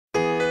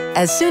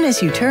As soon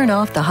as you turn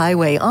off the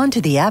highway onto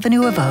the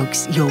Avenue of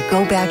Oaks, you'll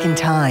go back in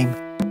time.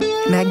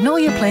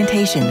 Magnolia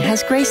Plantation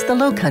has graced the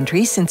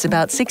Lowcountry since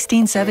about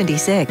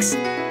 1676.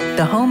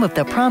 The home of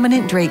the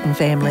prominent Drayton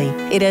family,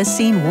 it has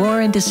seen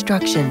war and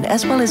destruction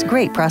as well as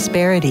great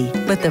prosperity.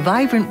 But the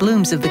vibrant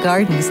blooms of the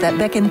gardens that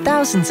beckon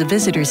thousands of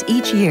visitors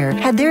each year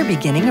had their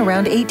beginning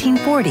around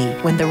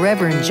 1840 when the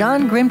Reverend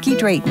John Grimke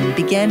Drayton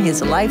began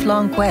his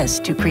lifelong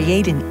quest to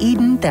create an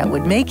Eden that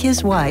would make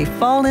his wife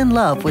fall in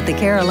love with the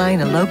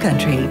Carolina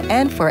Lowcountry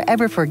and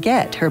forever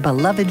forget her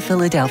beloved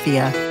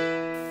Philadelphia.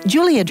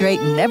 Julia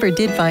Drayton never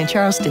did find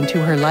Charleston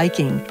to her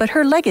liking, but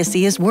her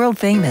legacy is world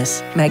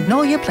famous.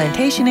 Magnolia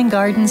Plantation and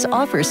Gardens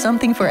offers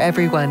something for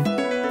everyone,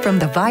 from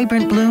the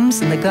vibrant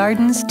blooms in the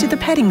gardens to the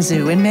petting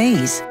zoo and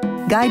maze.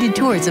 Guided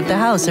tours of the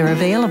house are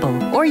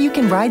available, or you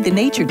can ride the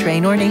nature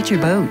train or nature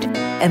boat.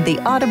 And the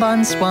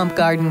Audubon Swamp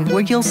Garden,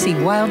 where you'll see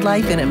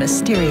wildlife in a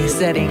mysterious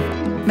setting.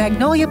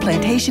 Magnolia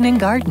Plantation and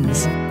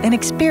Gardens, an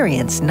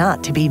experience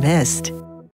not to be missed.